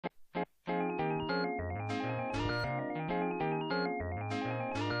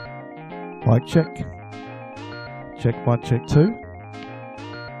Mic check. Check 1, check 2.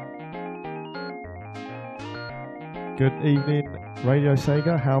 Good evening, Radio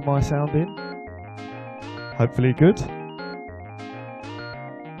Sega. How am I sounding? Hopefully good.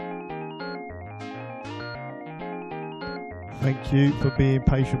 Thank you for being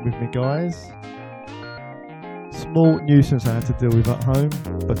patient with me, guys. Small nuisance I had to deal with at home,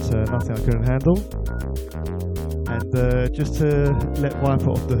 but nothing I couldn't handle. And just to let Viper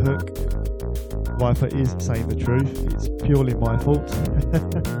off the hook, Viper is saying the truth. It's purely my fault.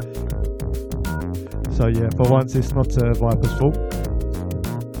 So yeah, for once it's not Viper's fault.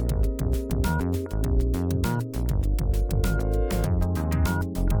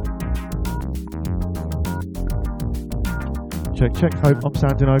 Check, check. Hope I'm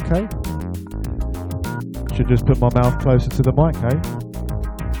sounding okay. Should just put my mouth closer to the mic, eh?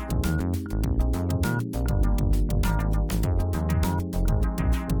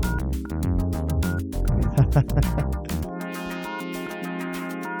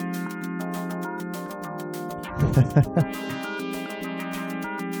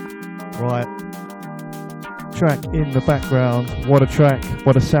 Right, track in the background. What a track,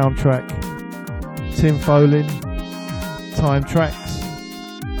 what a soundtrack. Tim Follin, Time Tracks,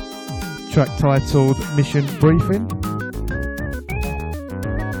 track titled Mission Briefing.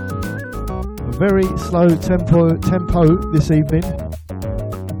 A very slow tempo this evening,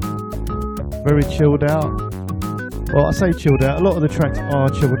 very chilled out. Well, I say chilled out, a lot of the tracks are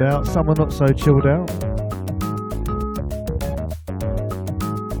chilled out, some are not so chilled out.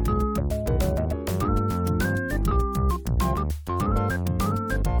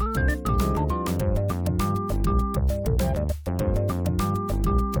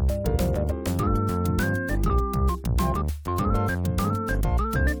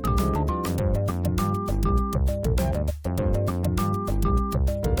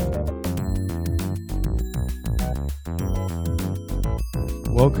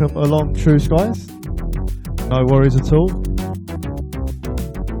 Welcome along, True Skies. No worries at all.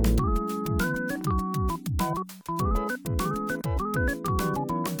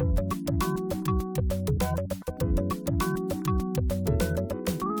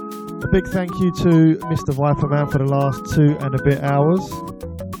 A big thank you to Mr. Viperman for the last 2 and a bit hours.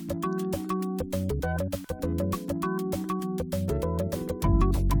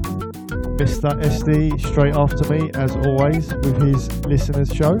 Mr. SD straight after me, as always, with his listeners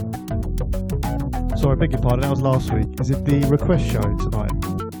show. Sorry, I beg your pardon, that was last week. Is it the request show tonight?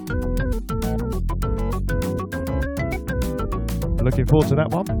 Looking forward to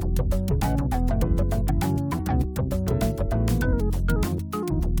that one.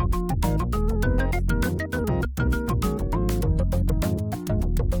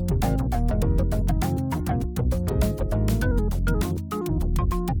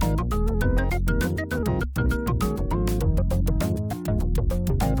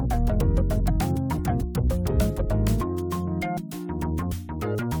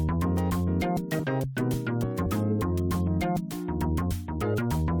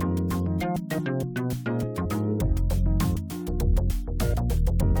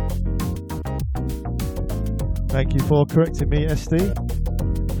 Thank you for correcting me, SD.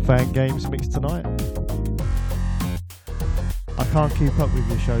 Fan Games mix tonight. I can't keep up with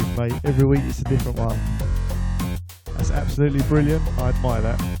your shows, mate. Every week it's a different one. That's absolutely brilliant. I admire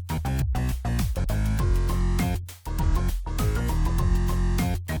that.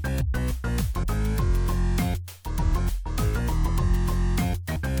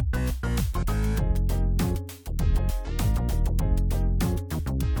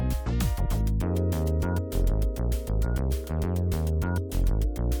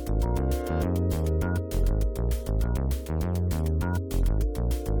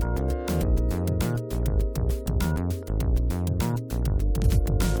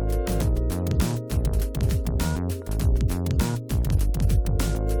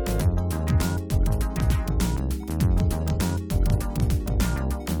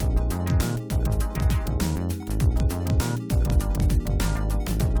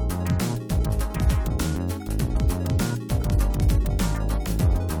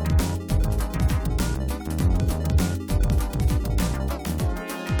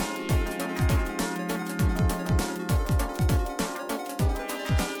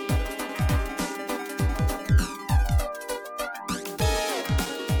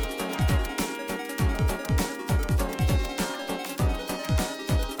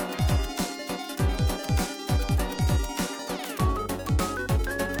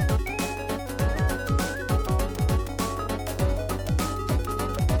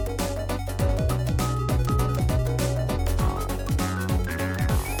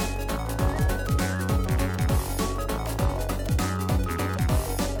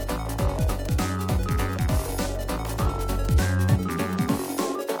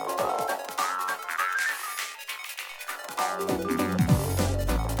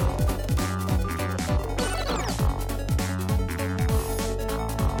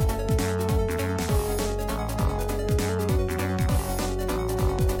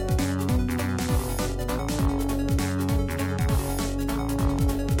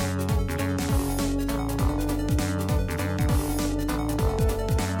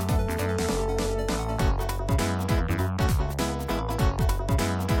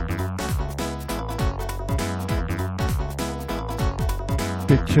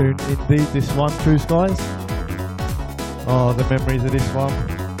 Big tune indeed, this one, True Skies. Oh, the memories of this one.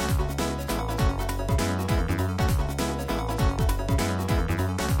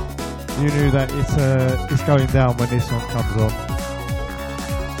 You knew that it's going down when this song comes on.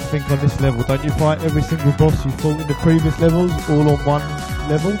 I think on this level, don't you fight every single boss you fought in the previous levels all on one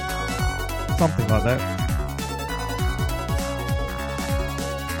level? Something like that.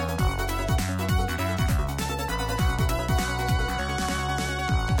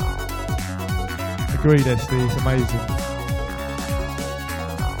 Agreed, SD, it's amazing.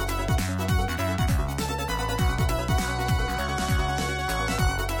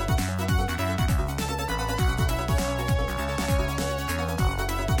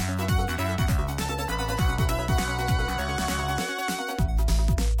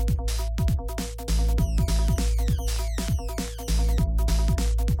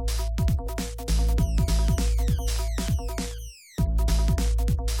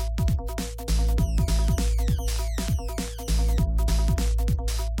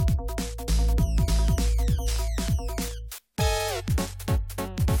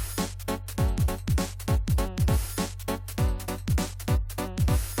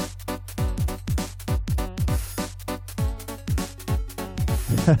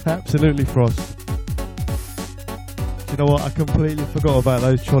 Absolutely, Frost. Do you know what? I completely forgot about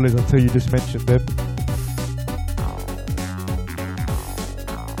those trolleys until you just mentioned them.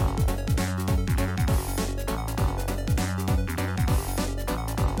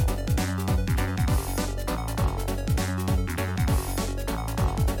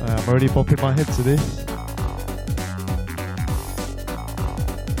 I'm already bopping my head to this.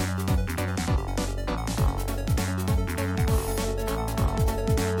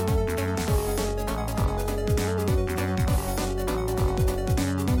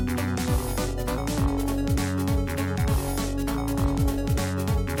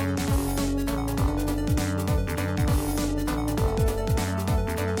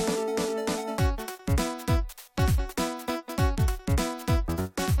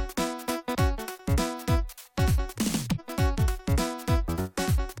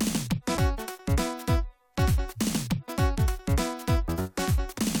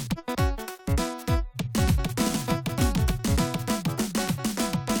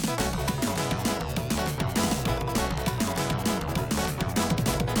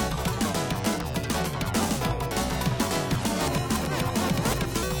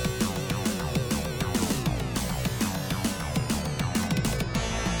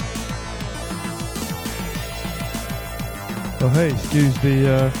 Oh hey, excuse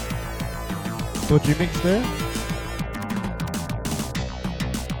the dodgy mix there.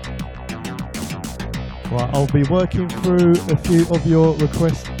 Right, I'll be working through a few of your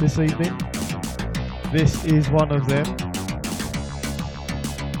requests this evening. This is one of them.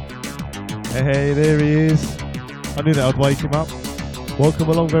 Hey, there he is. I knew that I'd wake him up. Welcome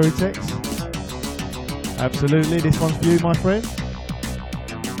along, Veritex. Absolutely, this one's for you, my friend.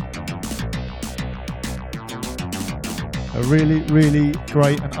 A really, really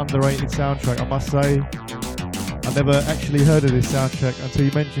great and underrated soundtrack, I must say. I never actually heard of this soundtrack until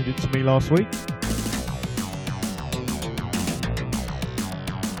you mentioned it to me last week.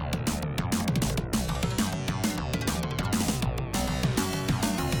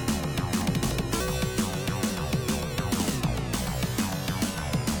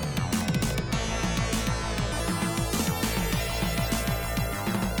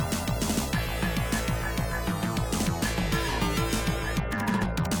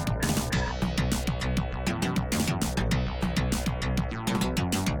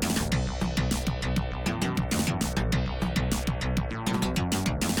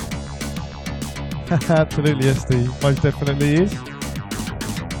 Absolutely, SD. Most definitely is.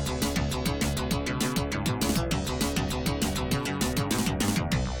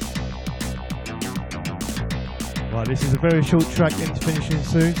 Right, this is a very short track into finishing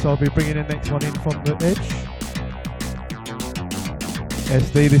soon, so I'll be bringing the next one in from the edge.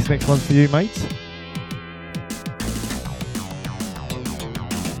 SD, this next one's for you, mate.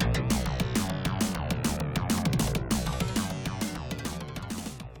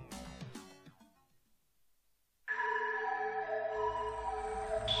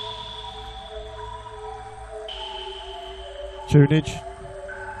 tunage.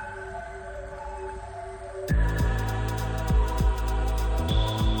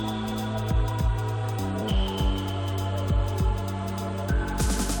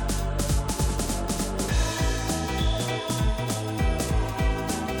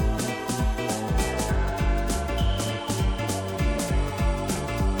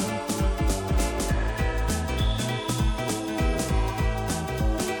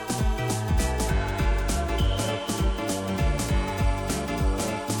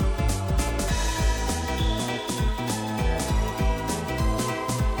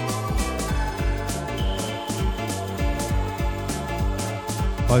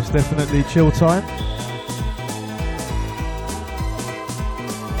 Most definitely chill time.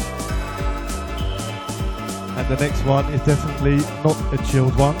 And the next one is definitely not a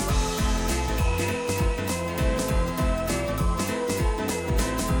chilled one.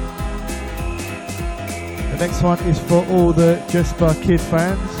 The next one is for all the Jesper Kid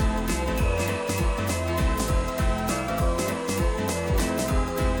fans.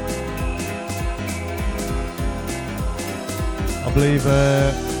 I believe,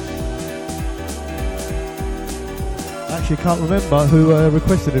 actually can't remember who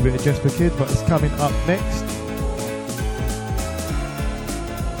requested a bit of Jesper Kid, but it's coming up next.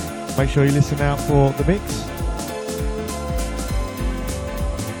 Make sure you listen out for the mix.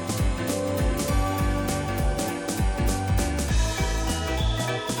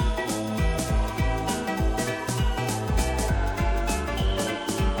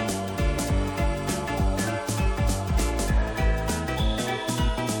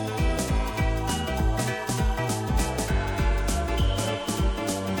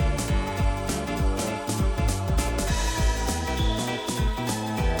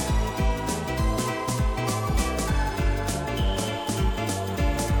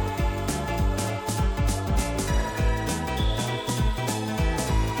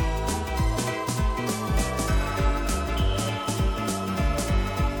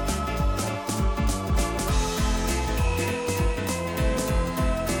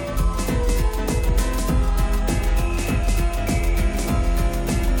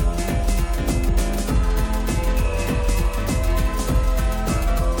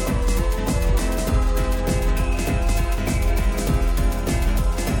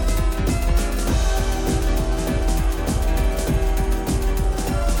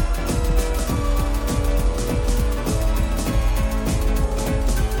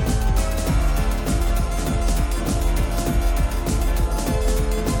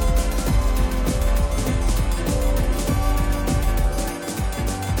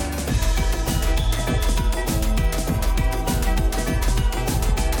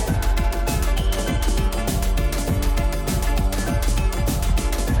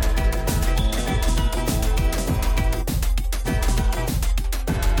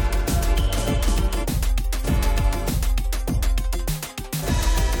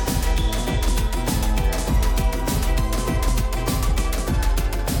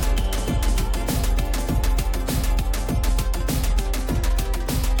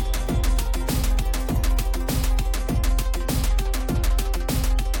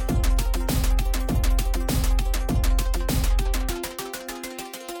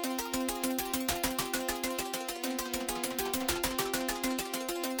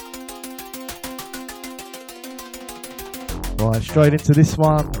 Right, straight into this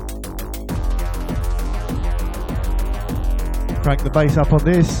one. Crank the bass up on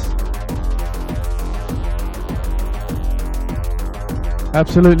this.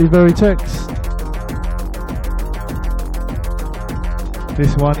 Absolutely very text.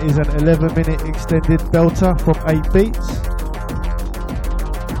 This one is an 11-minute extended belter from 8 beats.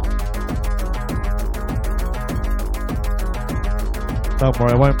 Don't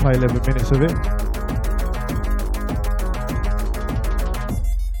worry, I won't play 11 minutes of it.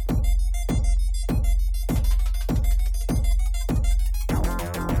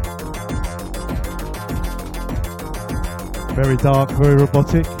 Very dark, very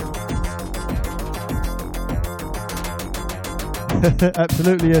robotic.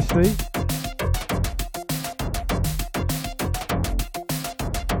 Absolutely, SD.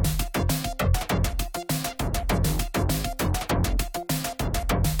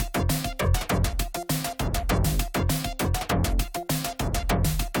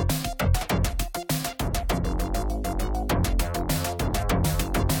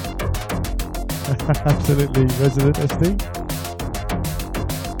 Absolutely, resident SD.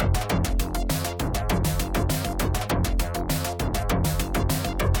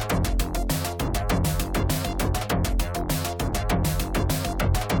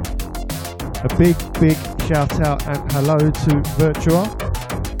 A big shout out and hello to Virtua.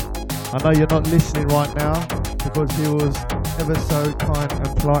 I know you're not listening right now because he was ever so kind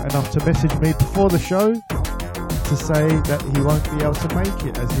and polite enough to message me before the show to say that he won't be able to make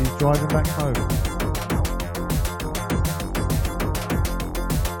it as he's driving back home.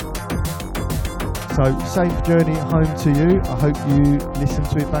 So safe journey home to you. I hope you listen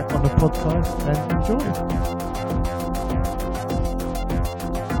to it back on the podcast and enjoy.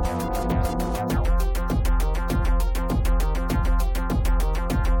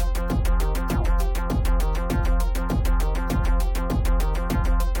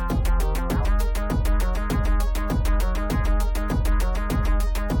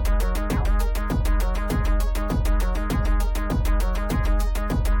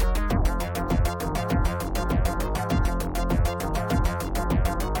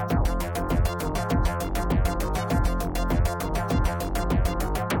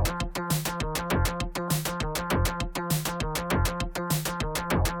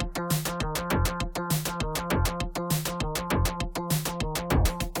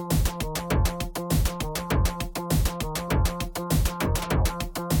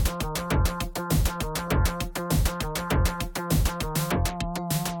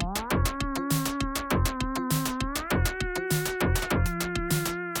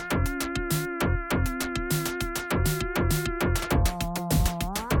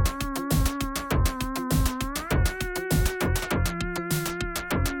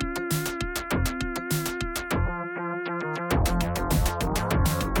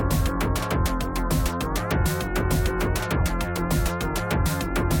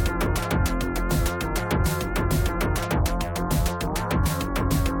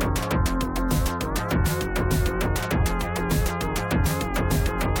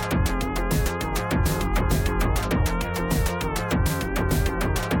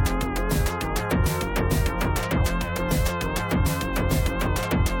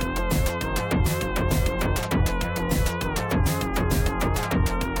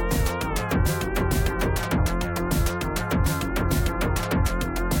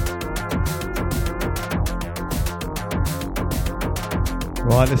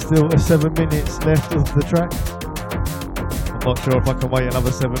 Right, there's still 7 minutes left of the track. I'm not sure if I can wait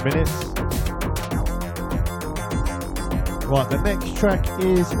another 7 minutes. Right, the next track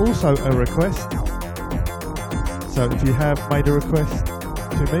is also a request. So if you have made a request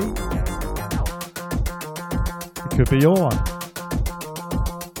to me, it could be your one.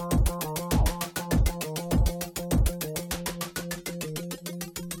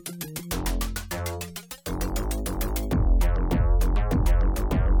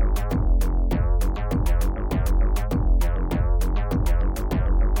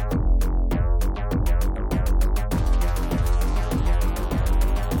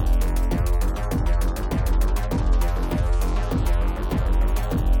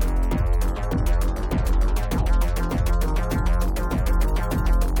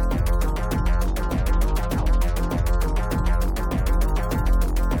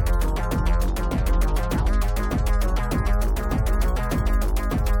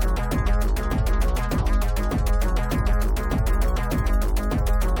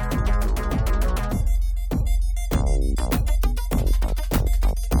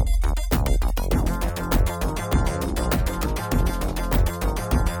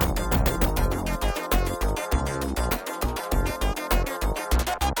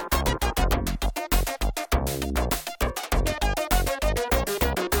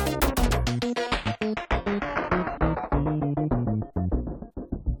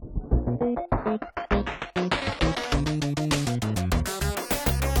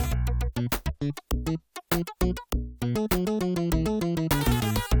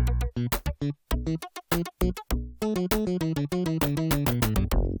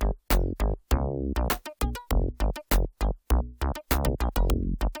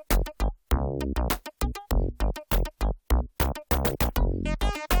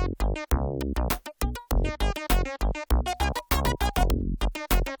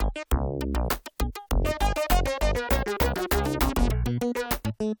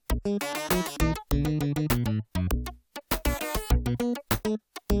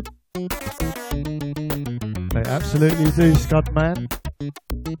 They absolutely do, Scud Man.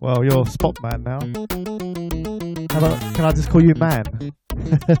 Well, you're Spot Man now. How about, can I just call you Man?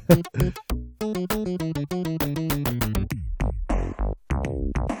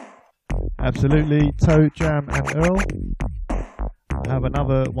 Absolutely, Toe Jam and Earl. I have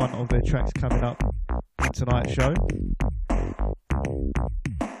another one of their tracks coming up in tonight's show.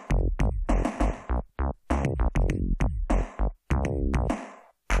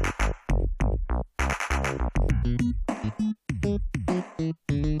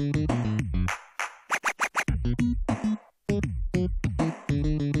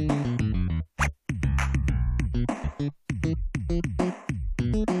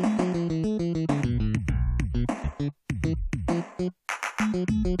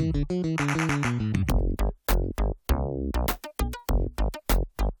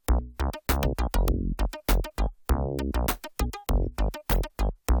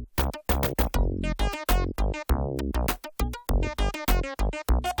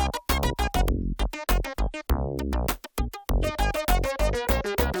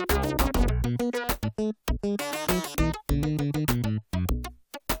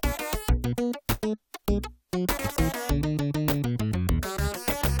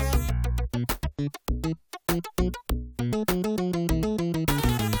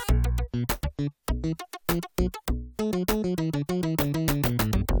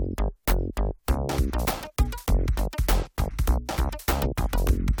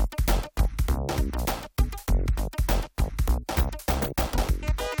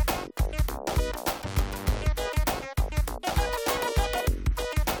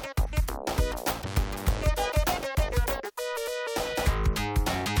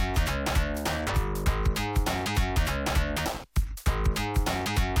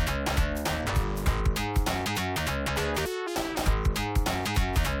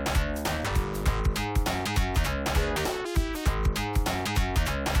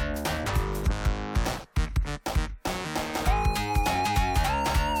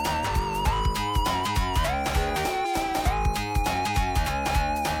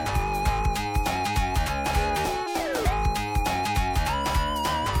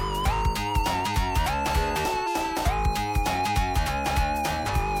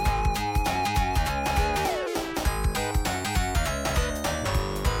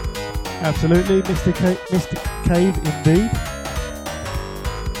 Absolutely, Mr. Cave indeed.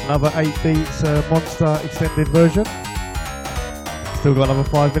 Another 8 beats Monster extended version. Still got another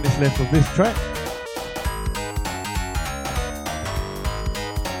 5 minutes left of this track.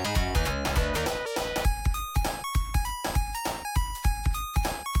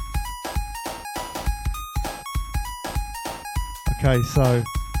 Okay, so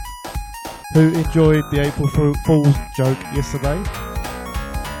who enjoyed the April Fool's joke yesterday?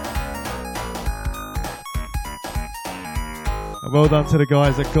 Well done to the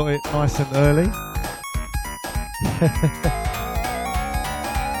guys that got it nice and early.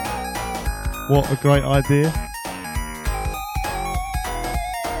 What a great idea.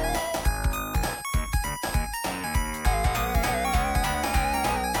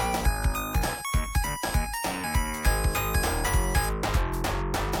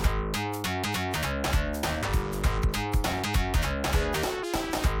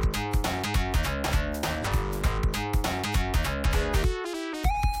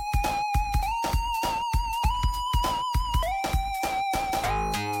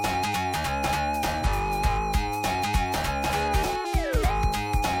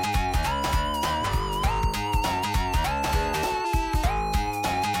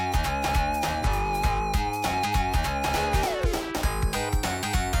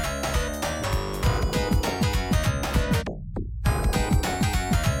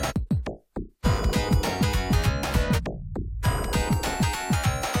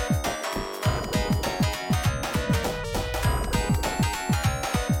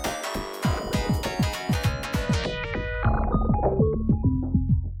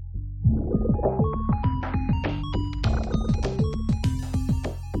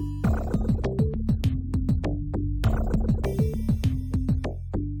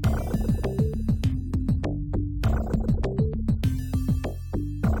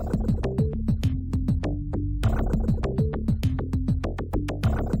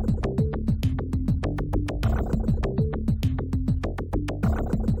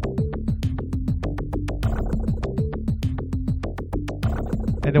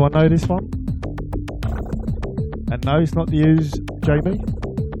 Anyone know this one? And no, it's not the U's, Jamie.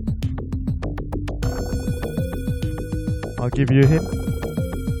 I'll give you a hint.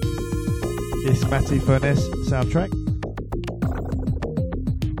 It's Matty Furness soundtrack.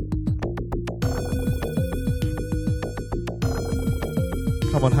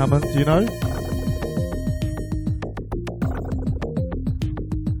 Come on, Hammond, do you know?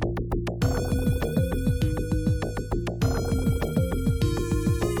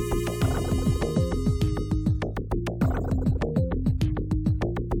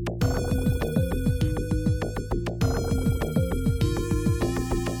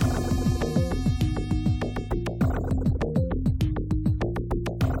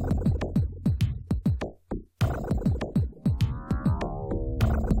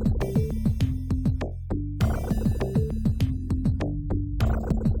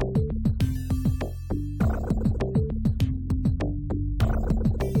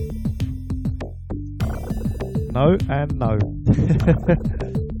 No and no.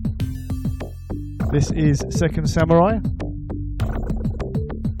 This is Second Samurai.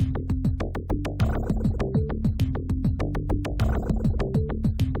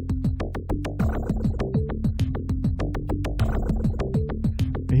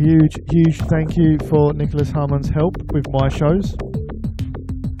 A huge thank you for Nicholas Harmon's help with my shows.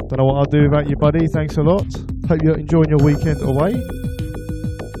 Don't know what I'll do without you, buddy. Thanks a lot. Hope you're enjoying your weekend away.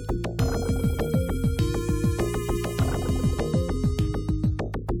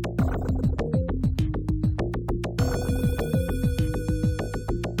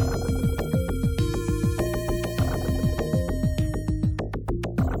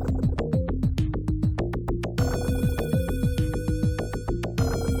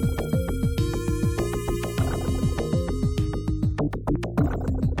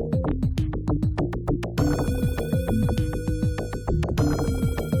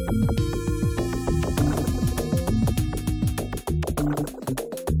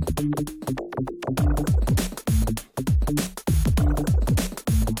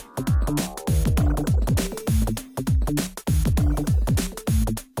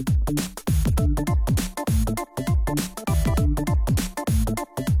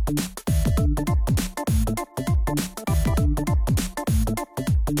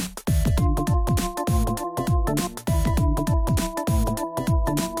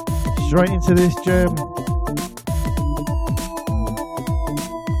 Straight into this jam.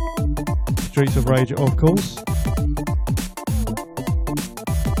 Streets of Rage, of course.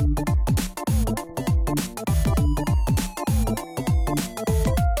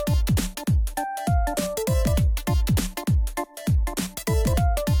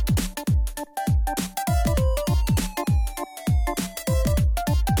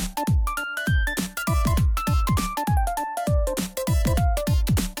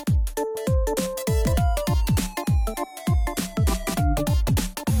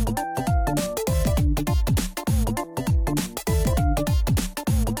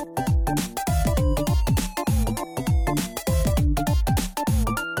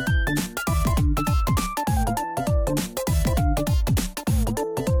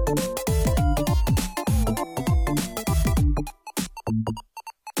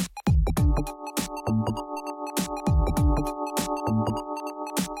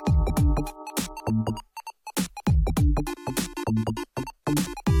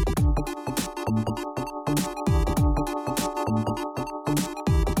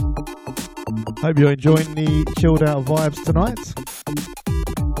 Hope you're enjoying the chilled out vibes tonight.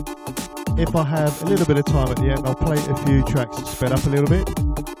 If I have a little bit of time at the end, I'll play a few tracks to sped up a little bit.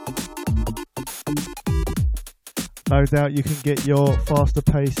 No doubt you can get your faster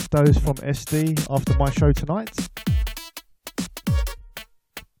paced dose from SD after my show tonight.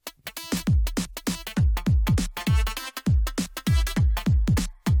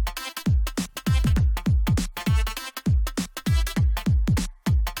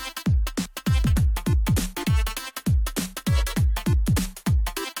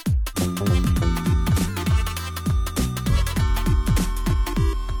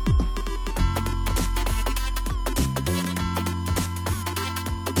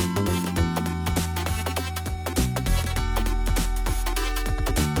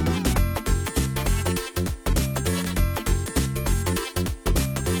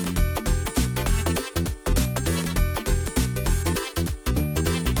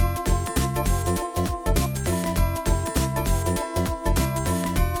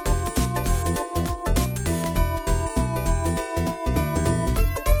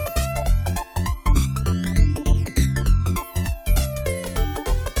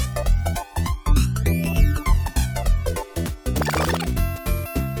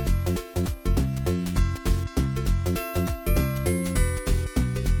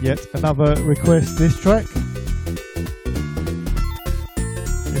 Yet another request this track.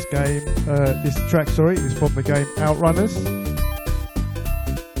 This track is from the game Outrunners.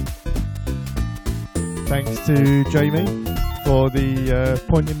 Thanks to Jamie for the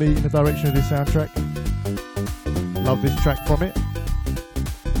pointing me in the direction of this soundtrack. Love this track from it.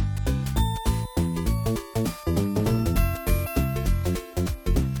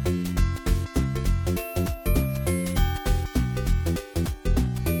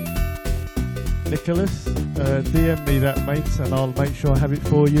 Nicholas, DM me that, mate, and I'll make sure I have it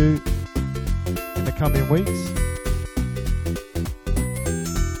for you in the coming weeks.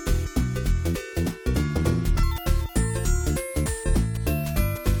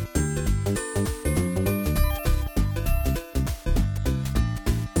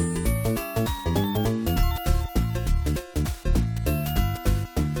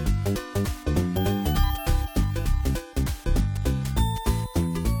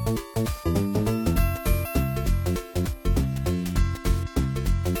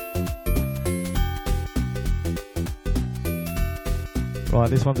 Right,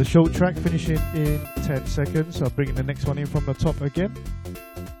 this one's a short track finishing in 10 seconds. So I'm bringing the next one in from the top again.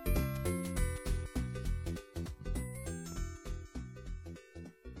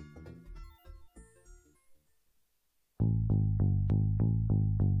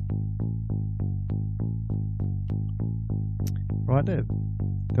 right then.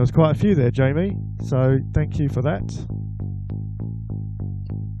 There was quite a few there, Jamie, so thank you for that.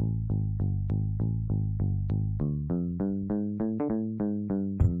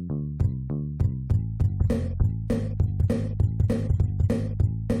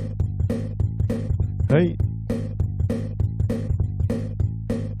 Hey.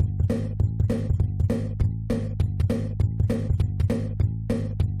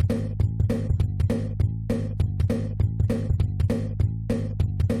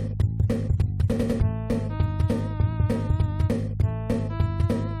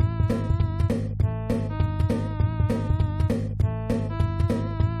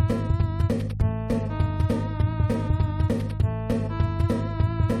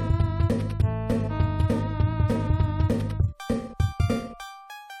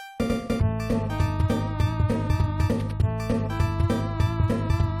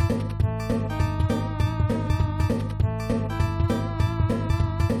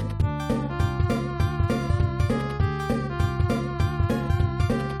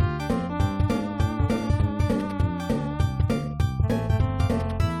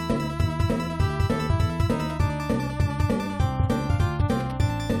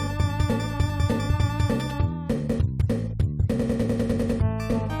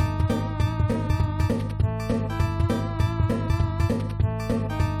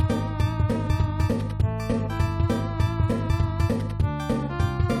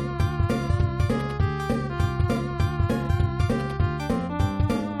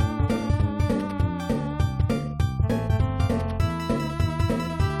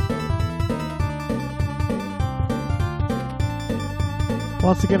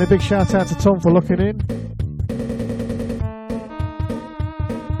 Once again, a big shout out to Tom for locking in.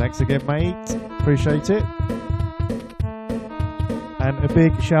 Thanks again, mate. Appreciate it. And a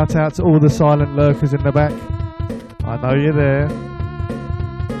big shout out to all the silent lurkers in the back. I know you're there.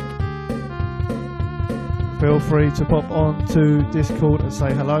 Feel free to pop on to Discord and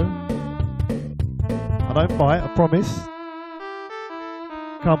say hello. I don't bite, I promise.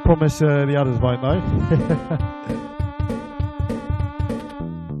 Can't promise the others won't though.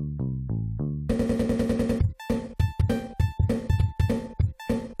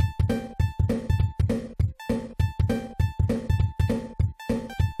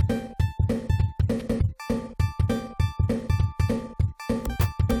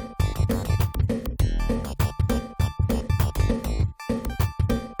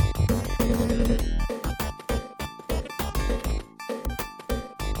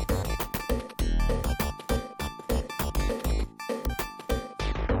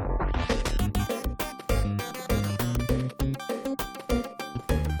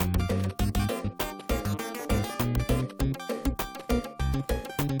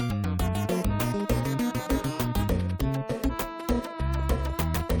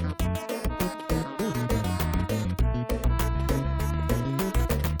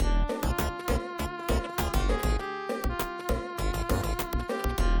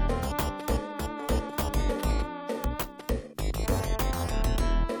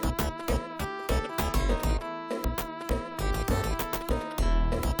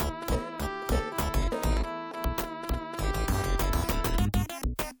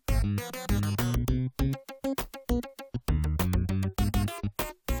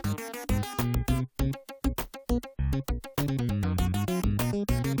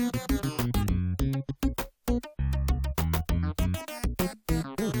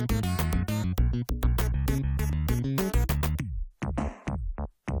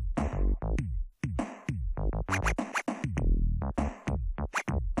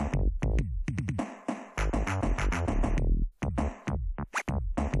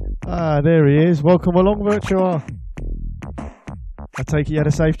 Ah, there he is. Welcome along, Virtua. I take it you had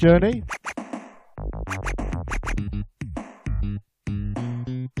a safe journey.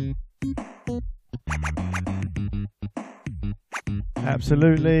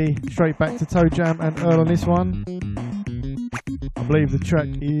 Absolutely. Straight back to Toe Jam and Earl on this one. I believe the track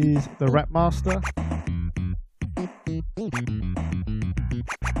is The Rap Master.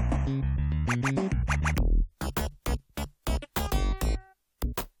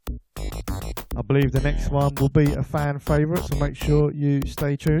 I believe the next one will be a fan favourite, so make sure you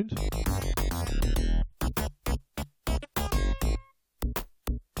stay tuned.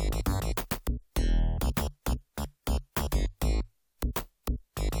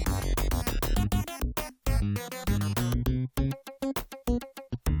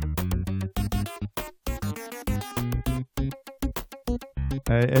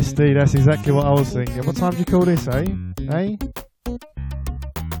 Hey, SD, that's exactly what I was thinking. What time do you call this, eh? Eh?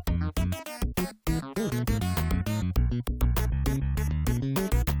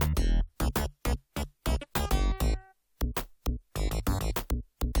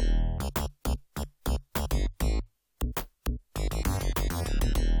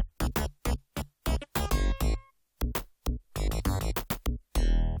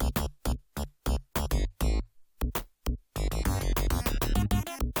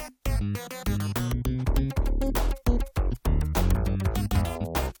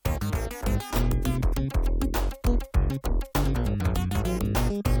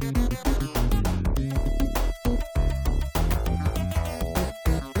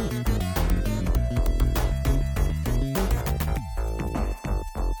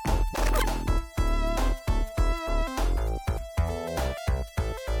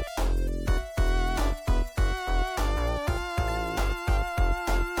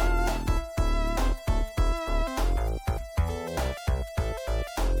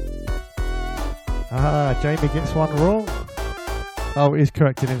 Ah, Jamie gets one wrong. Oh, he's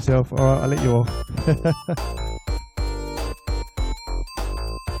correcting himself. Alright, I'll let you off.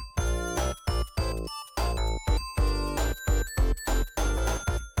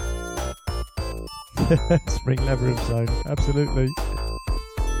 Spring Labyrinth Zone, absolutely.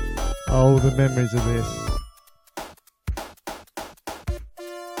 Oh, the memories of this.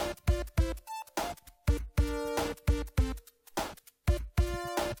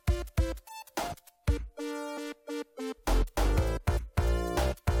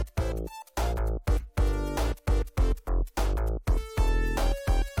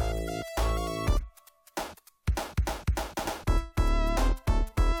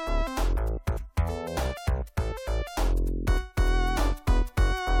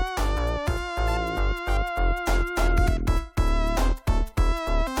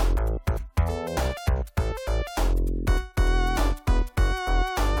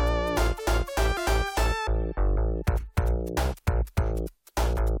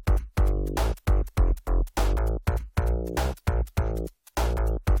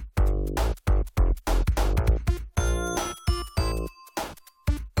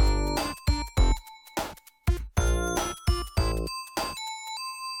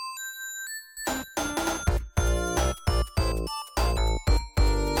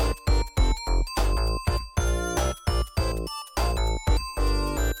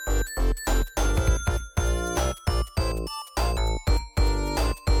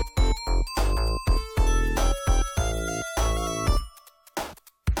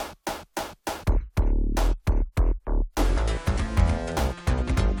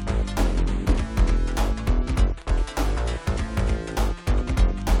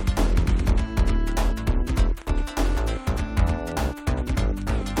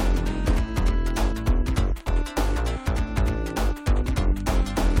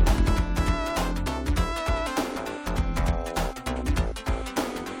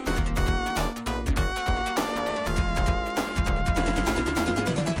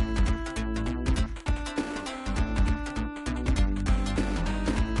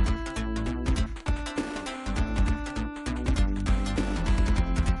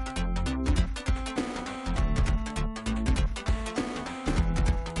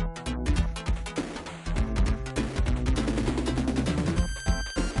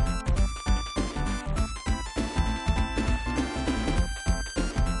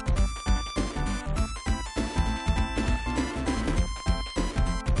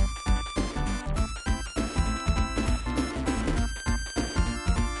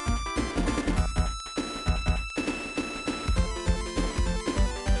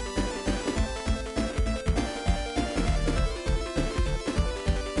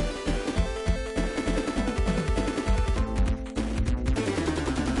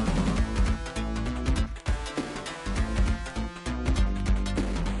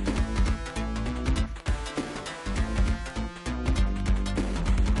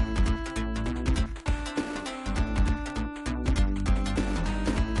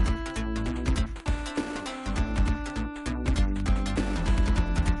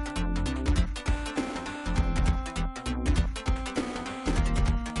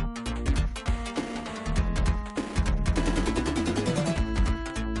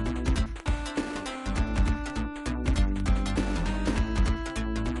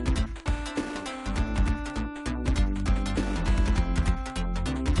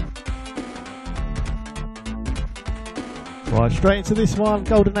 Right, straight into this one,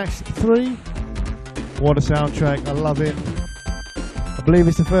 Golden Axe 3. What a soundtrack, I love it. I believe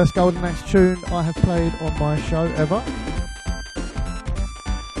it's the first Golden Axe tune I have played on my show ever.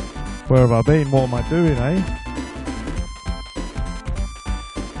 Where have I been? What am I doing, eh?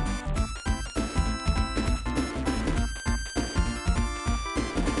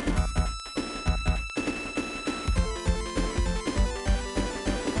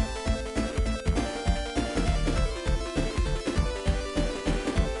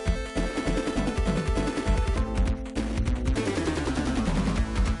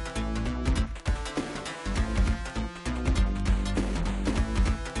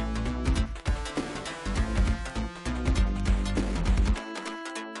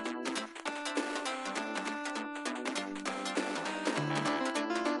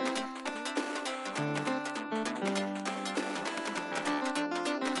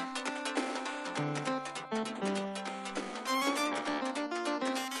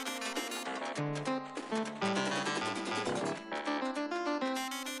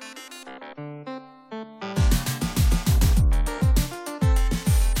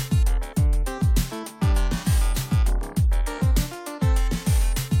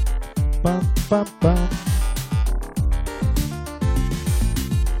 bam, bam.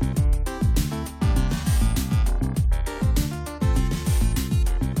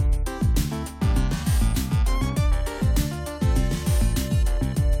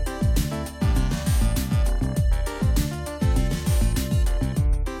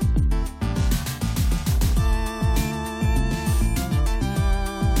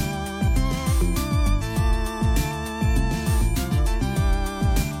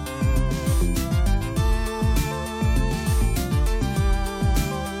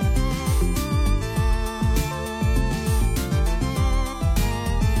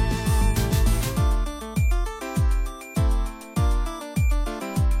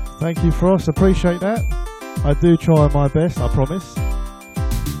 Thank you, Frost. Appreciate that. I do try my best, I promise.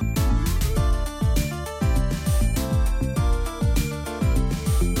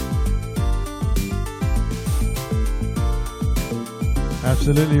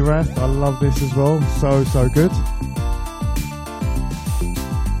 Absolutely, Wrath. I love this as well. So good.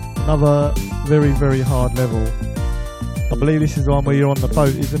 Another very, very hard level. I believe this is the one where you're on the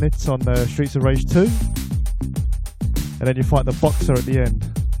boat, isn't it? It's on Streets of Rage 2. And then you fight the boxer at the end.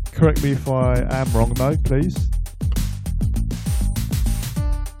 Correct me if I am wrong though, please.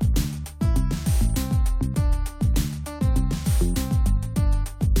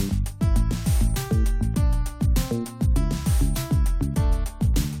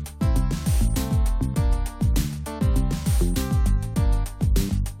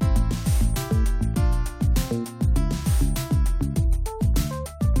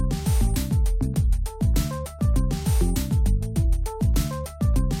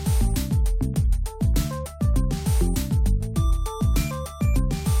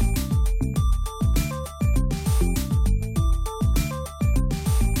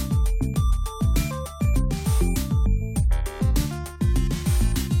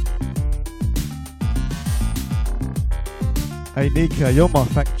 Hey Nika, you're my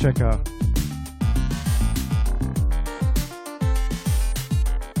fact checker.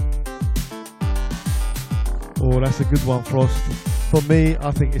 Oh, that's a good one, Frost. For me, I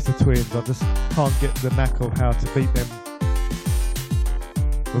think it's the twins. I just can't get the knack of how to beat them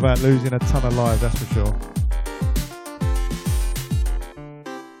without losing a ton of lives, that's for sure.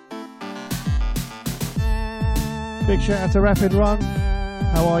 Big shout out to Rapid Run.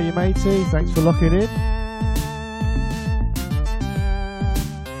 How are you, matey? Thanks for locking in.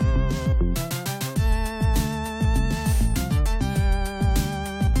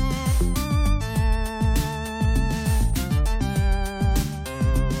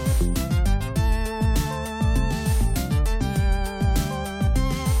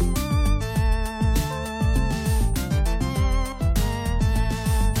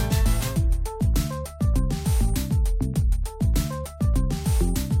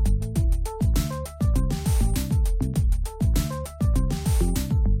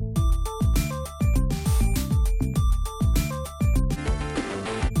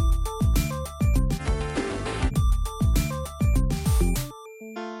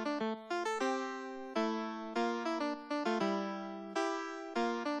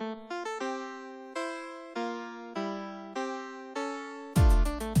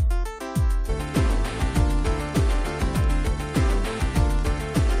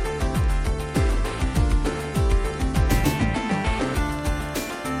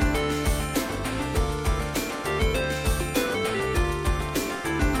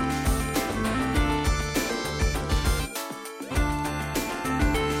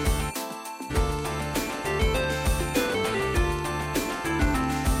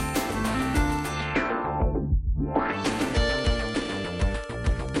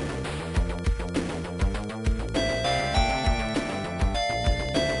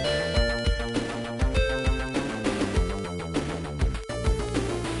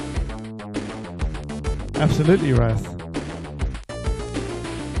 Absolutely, Wrath.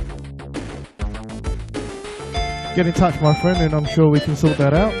 Get in touch, my friend, and I'm sure we can sort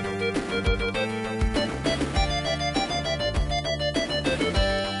that out.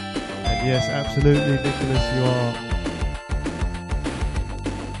 And yes, absolutely, Nicholas, you are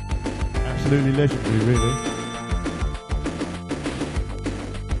absolutely legendary, really.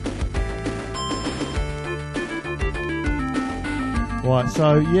 Right,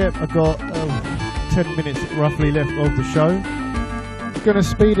 so, yep, I've got 10 minutes roughly left of the show. I'm going to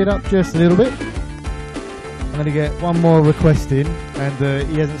speed it up just a little bit. I'm going to get one more request in, and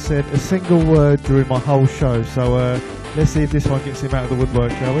he hasn't said a single word during my whole show, so let's see if this one gets him out of the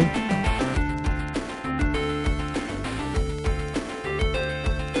woodwork, shall we?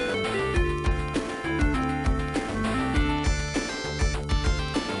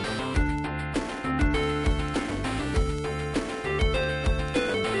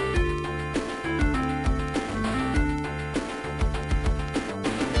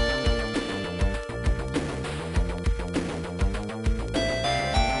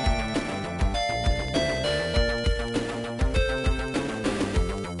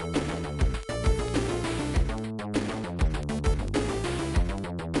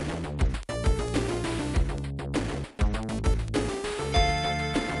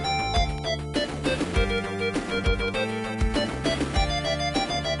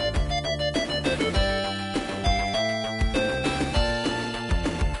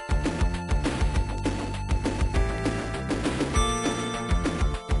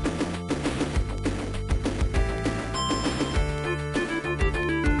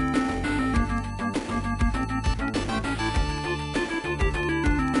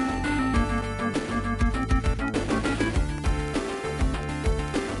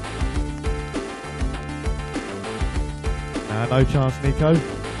 No chance, Nico.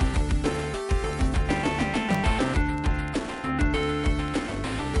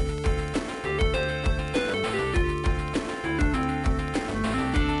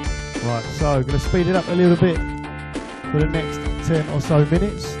 Right, so I'm going to speed it up a little bit for the next 10 or so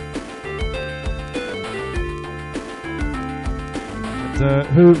minutes. And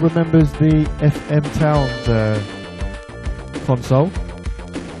who remembers the FM Towns console?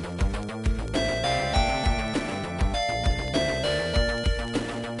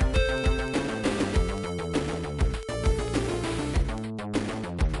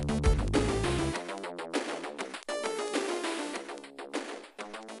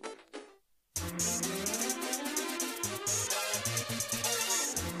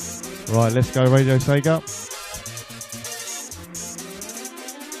 Right, let's go Radio Sega.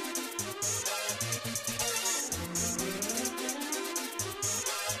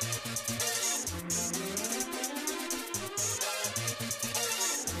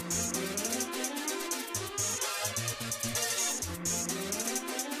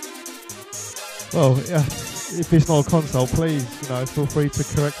 Well, yeah, if it's not a console, please, feel free to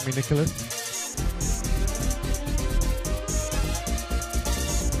correct me, Nicholas.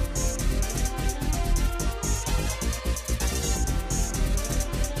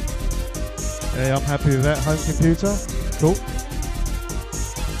 Hey, I'm happy with that. Home computer, cool.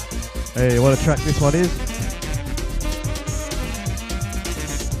 Hey, what a track this one is.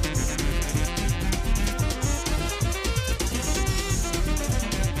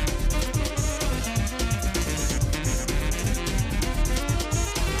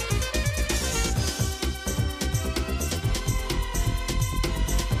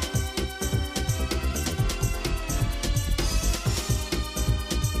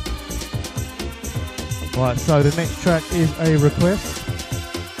 Right, so the next track is a request.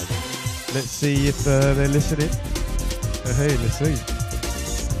 Let's see if they're listening. Hey, let's see.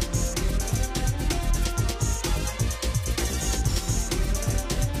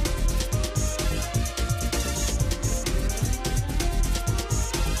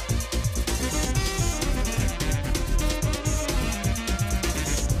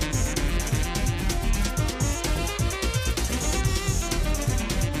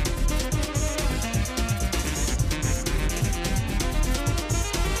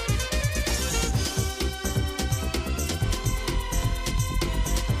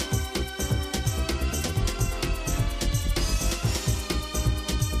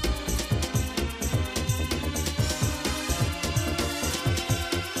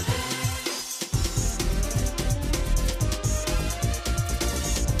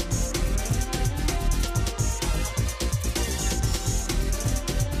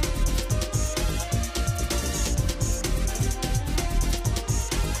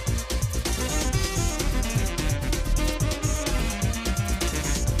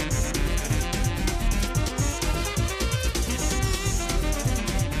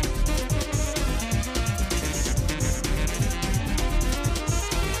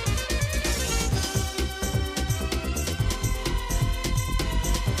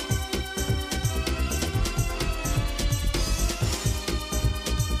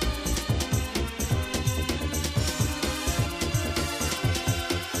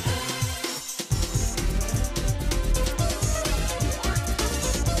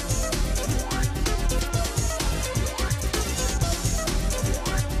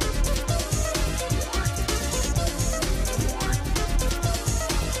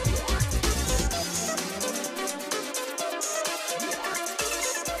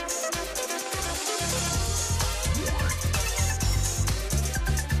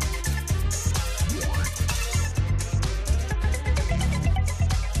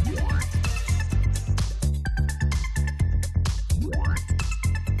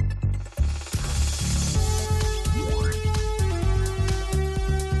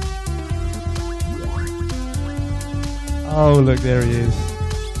 Oh, look, there he is.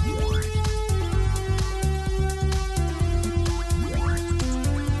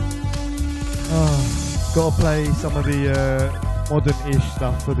 Oh, got to play some of the modern-ish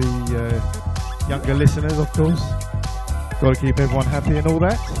stuff for the younger listeners, of course. Got to keep everyone happy and all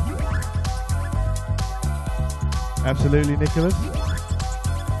that. Absolutely, Nicholas.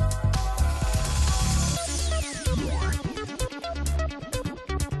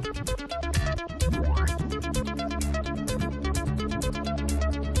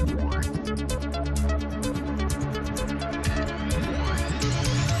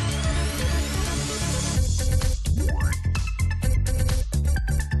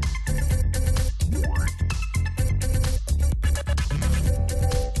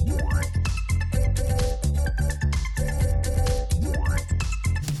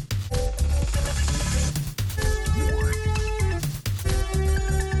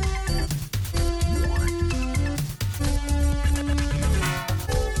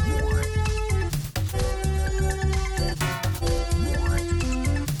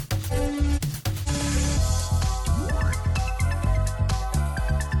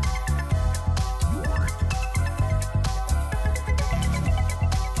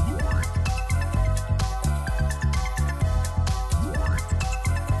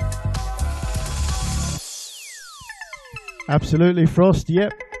 Absolutely, Frost,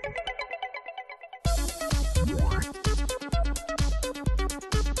 yep.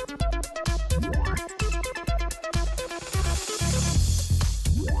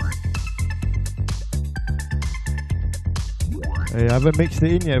 Hey, I haven't mixed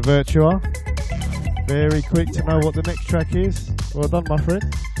it in yet, Virtua. Very quick to know what the next track is. Well done, my friend.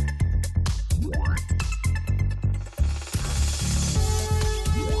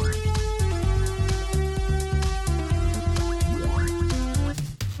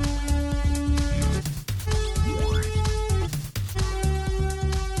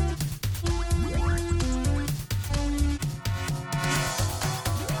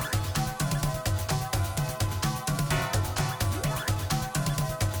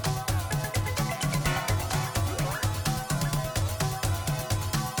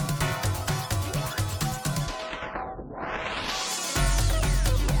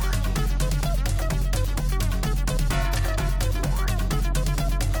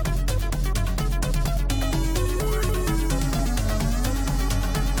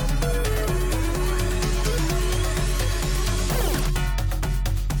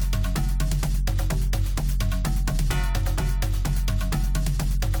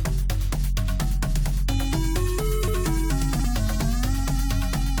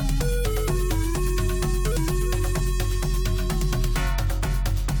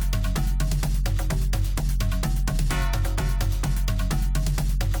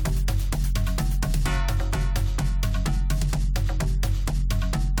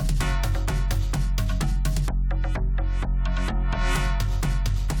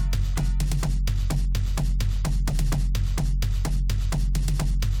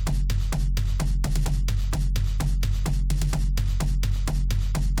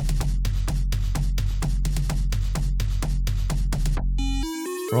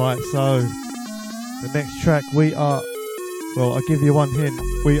 Right, so the next track we are, well, I'll give you one hint,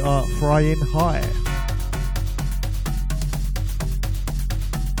 we are flying high.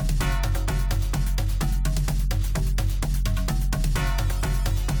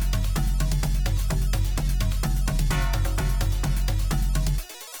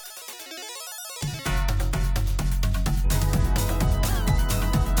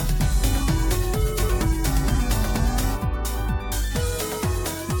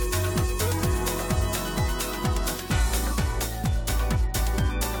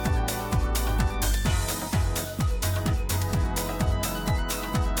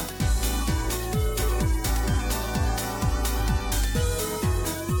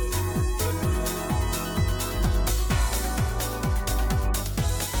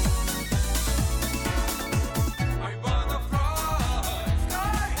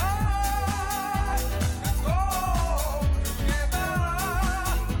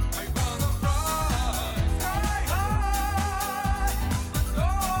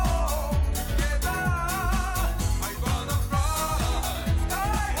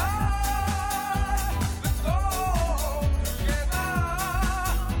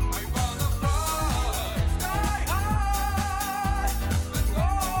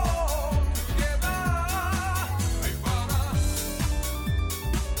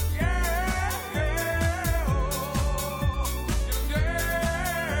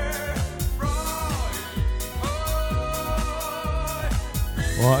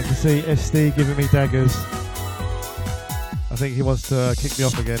 Well, I can see SD giving me daggers. I think he wants to kick me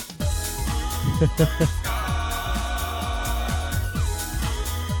off again.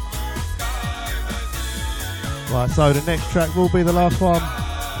 Right, so the next track will be the last one.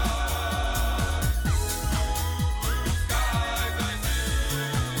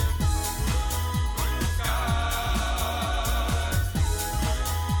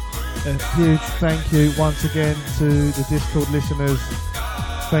 A huge thank you once again to the Discord listeners.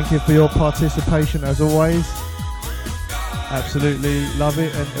 Thank you for your participation as always. Absolutely love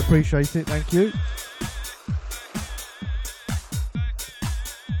it and appreciate it. Thank you.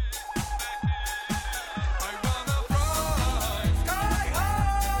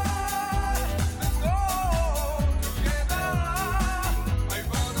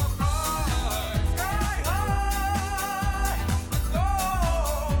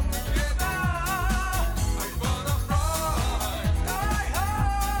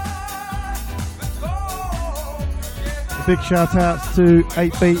 Big shout outs to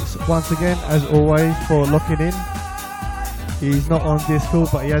 8 Beats once again, as always, for locking in. He's not on Discord,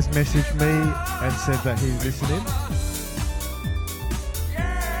 but he has messaged me and said that he's listening.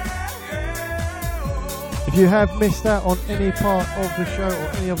 If you have missed out on any part of the show or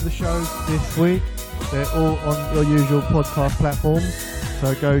any of the shows this week, they're all on your usual podcast platforms,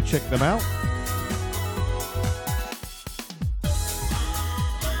 so go check them out.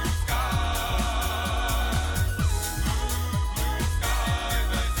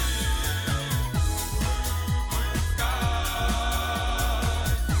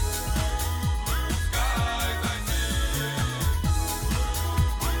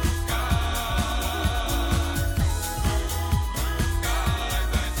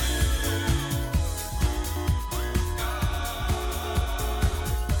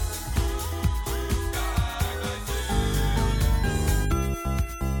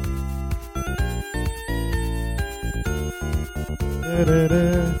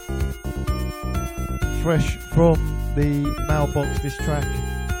 Da-da-da. Fresh from the mailbox, this track.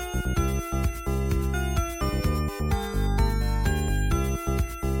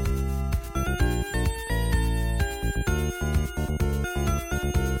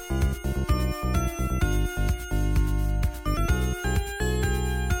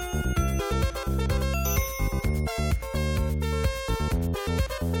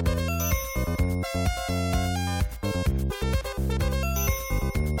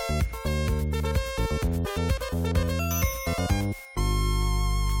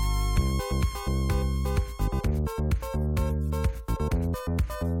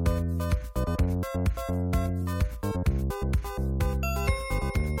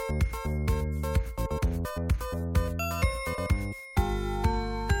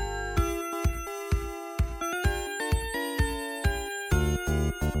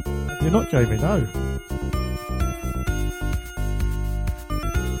 You're not, Jamie, no.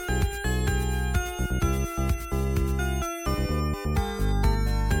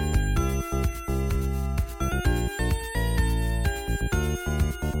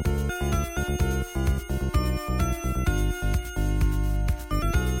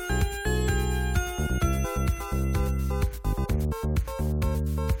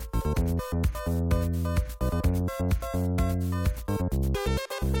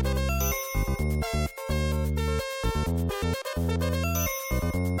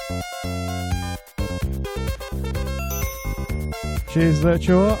 Cheers,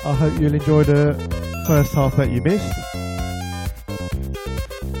 Virtua. I hope you'll enjoy the first half that you missed.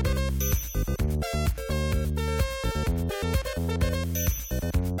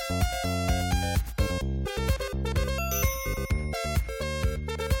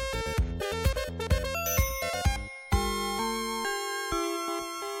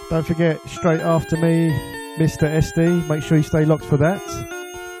 Don't forget, straight after me, Mr. SD. Make sure you stay locked for that.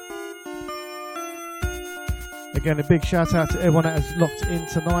 Again, a big shout out to everyone that has locked in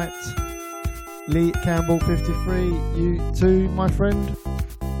tonight. Lee Campbell 53, you too, my friend.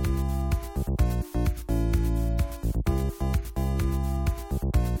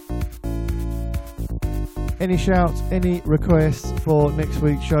 Any shouts, any requests for next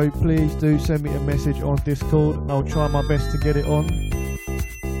week's show, please do send me a message on Discord. I'll try my best to get it on.